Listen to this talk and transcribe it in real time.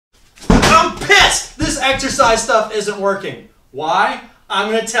exercise stuff isn't working. Why?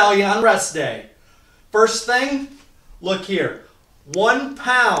 I'm going to tell you on rest day. First thing, look here. 1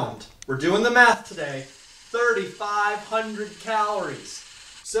 pound, we're doing the math today, 3,500 calories.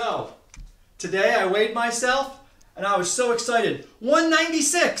 So, today I weighed myself and I was so excited.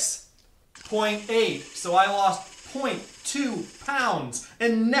 196.8. So I lost 0.2 pounds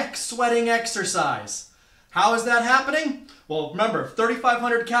in neck sweating exercise. How is that happening? Well, remember,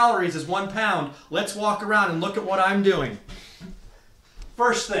 3,500 calories is 1 pound. Let's walk around and look at what I'm doing.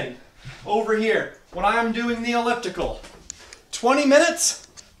 First thing, over here, when I'm doing the elliptical, 20 minutes,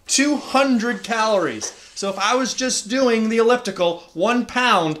 200 calories. So if I was just doing the elliptical, 1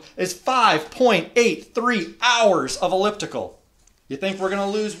 pound is 5.83 hours of elliptical. You think we're going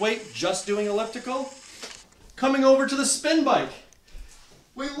to lose weight just doing elliptical? Coming over to the spin bike.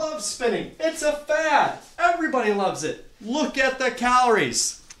 We love spinning. It's a fad. Everybody loves it. Look at the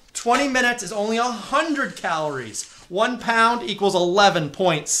calories. 20 minutes is only 100 calories. 1 pound equals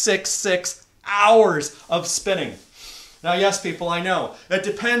 11.66 hours of spinning. Now, yes, people, I know. It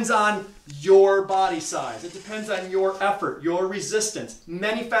depends on your body size. It depends on your effort, your resistance,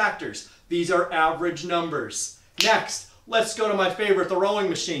 many factors. These are average numbers. Next, let's go to my favorite, the rowing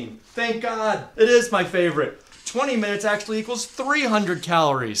machine. Thank God, it is my favorite. 20 minutes actually equals 300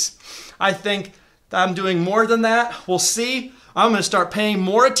 calories. I think I'm doing more than that. We'll see. I'm going to start paying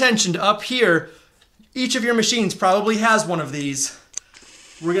more attention to up here. Each of your machines probably has one of these.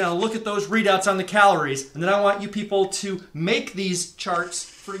 We're going to look at those readouts on the calories, and then I want you people to make these charts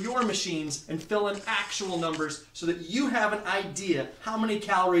for your machines and fill in actual numbers so that you have an idea how many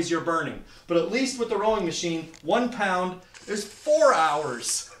calories you're burning. But at least with the rowing machine, 1 pound is 4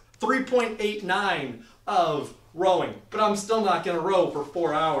 hours, 3.89 of rowing. But I'm still not going to row for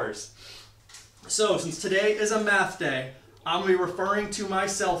 4 hours. So since today is a math day, I'm going to be referring to my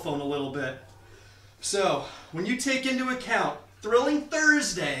cell phone a little bit. So when you take into account Thrilling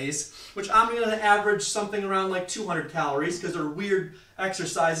Thursdays, which I'm going to average something around like 200 calories because they're weird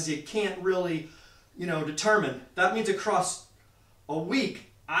exercises you can't really, determine. That means across a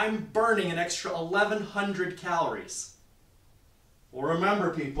week, I'm burning an extra 1,100 calories. Well,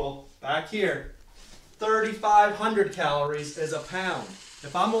 remember, people, back here, 3,500 calories is a pound.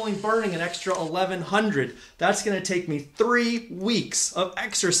 If I'm only burning an extra 1,100, that's going to take me 3 weeks of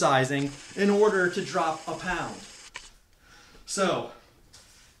exercising in order to drop a pound. So,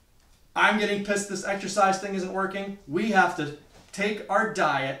 I'm getting pissed this exercise thing isn't working. We have to take our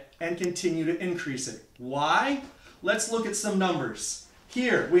diet and continue to increase it. Why? Let's look at some numbers.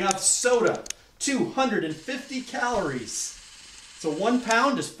 Here we have soda, 250 calories. So 1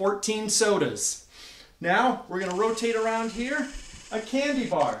 pound is 14 sodas. Now we're going to rotate around here. A candy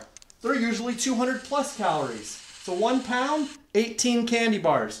bar. They're usually 200 plus calories. So 1 pound, 18 candy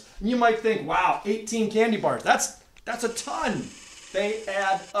bars. And you might think, wow, 18 candy bars. That's a ton. They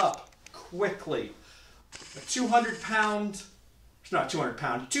add up quickly. A 200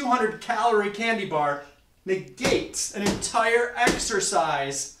 calorie candy bar negates an entire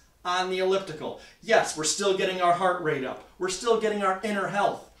exercise on the elliptical. Yes, we're still getting our heart rate up. We're still getting our inner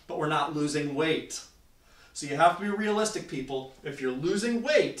health, but we're not losing weight. So you have to be realistic, people. If you're losing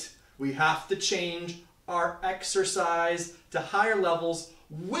weight, we have to change our exercise to higher levels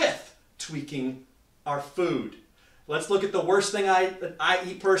with tweaking our food. Let's look at the worst thing I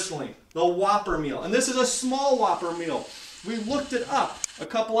eat personally, the Whopper meal. And this is a small Whopper meal. We looked it up a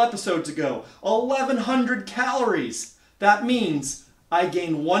couple episodes ago. 1,100 calories. That means I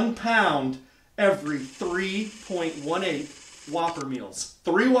gain 1 pound every 3.18 Whopper meals.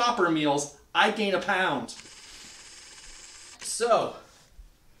 3 Whopper meals, I gain a pound. So,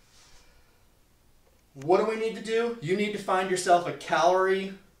 what do we need to do? You need to find yourself a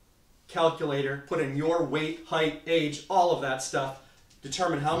calorie calculator, put in your weight, height, age, all of that stuff,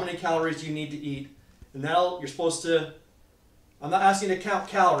 determine how many calories you need to eat, and you're supposed to, I'm not asking you to count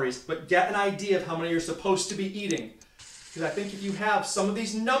calories, but get an idea of how many you're supposed to be eating. Because I think if you have some of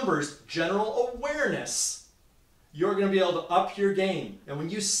these numbers, general awareness, you're going to be able to up your game. And when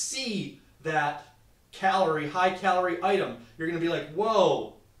you see that high calorie item, you're going to be like,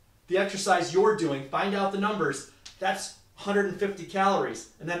 whoa, the exercise you're doing, find out the numbers, that's 150 calories,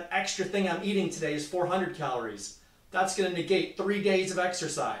 and that extra thing I'm eating today is 400 calories. That's going to negate 3 days of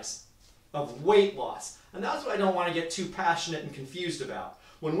exercise, of weight loss. And that's what I don't want to get too passionate and confused about.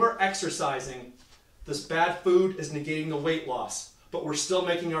 When we're exercising, this bad food is negating the weight loss, but we're still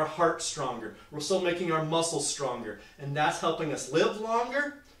making our heart stronger. We're still making our muscles stronger, and that's helping us live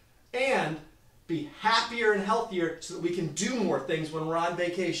longer and be happier and healthier so that we can do more things when we're on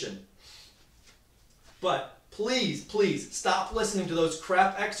vacation. But please, please stop listening to those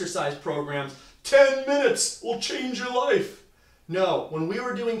crap exercise programs 10 minutes will change your life. No, when we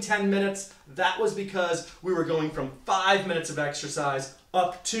were doing 10 minutes, that was because we were going from 5 minutes of exercise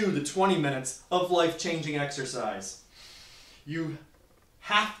up to the 20 minutes of life-changing exercise. You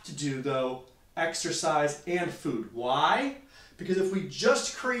have to do, though, exercise and food. Why? Because if we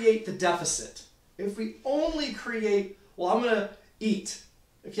just create the deficit, if we only create, well, I'm going to eat.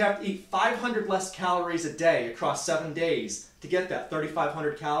 If you have to eat 500 less calories a day across 7 days to get that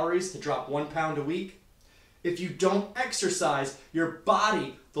 3,500 calories to drop 1 pound a week, if you don't exercise, your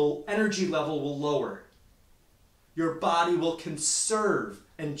body, the energy level will lower. Your body will conserve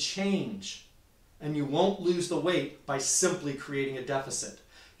and change, and you won't lose the weight by simply creating a deficit.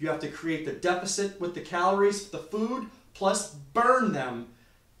 You have to create the deficit with the calories, the food, plus burn them.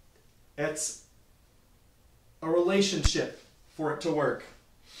 It's a relationship for it to work.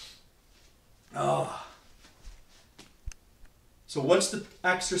 Oh. So what's the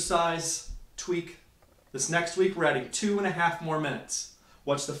exercise tweak? This next week we're adding 2.5 more minutes.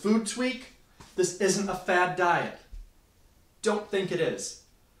 What's the food tweak? This isn't a fad diet. Don't think it is.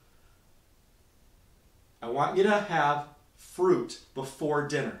 I want you to have fruit before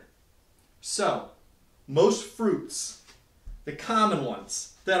dinner. So, most fruits, the common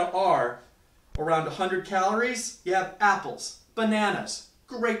ones that are around 100 calories, you have apples, bananas,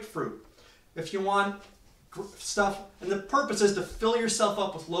 grapefruit. If you want stuff, and the purpose is to fill yourself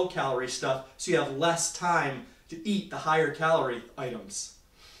up with low-calorie stuff so you have less time to eat the higher calorie items.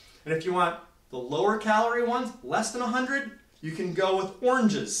 And if you want the lower calorie ones, less than 100, you can go with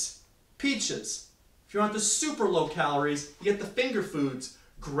oranges, peaches. If you want the super low calories, you get the finger foods,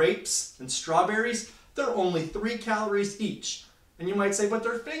 grapes and strawberries. They're only 3 calories each. And you might say, but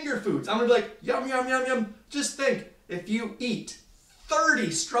they're finger foods. I'm going to be like, yum, yum, yum, yum. Just think, if you eat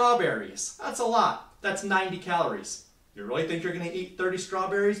 30 strawberries, that's a lot. That's 90 calories. You really think you're going to eat 30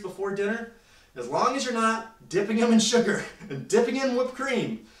 strawberries before dinner? As long as you're not dipping them in sugar and dipping in whipped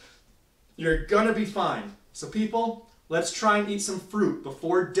cream, you're going to be fine. So people, let's try and eat some fruit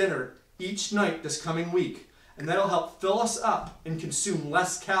before dinner each night this coming week. And that'll help fill us up and consume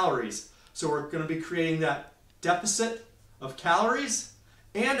less calories. So we're going to be creating that deficit of calories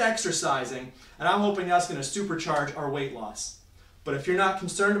and exercising. And I'm hoping that's going to supercharge our weight loss. But if you're not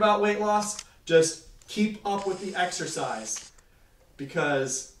concerned about weight loss, just keep up with the exercise,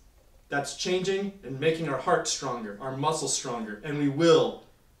 because that's changing and making our heart stronger, our muscles stronger, and we will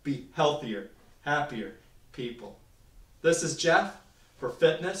be healthier, happier people. This is Jeff for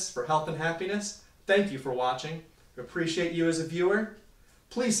Fitness, for Health and Happiness. Thank you for watching. I appreciate you as a viewer.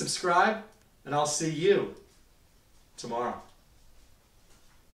 Please subscribe, and I'll see you tomorrow.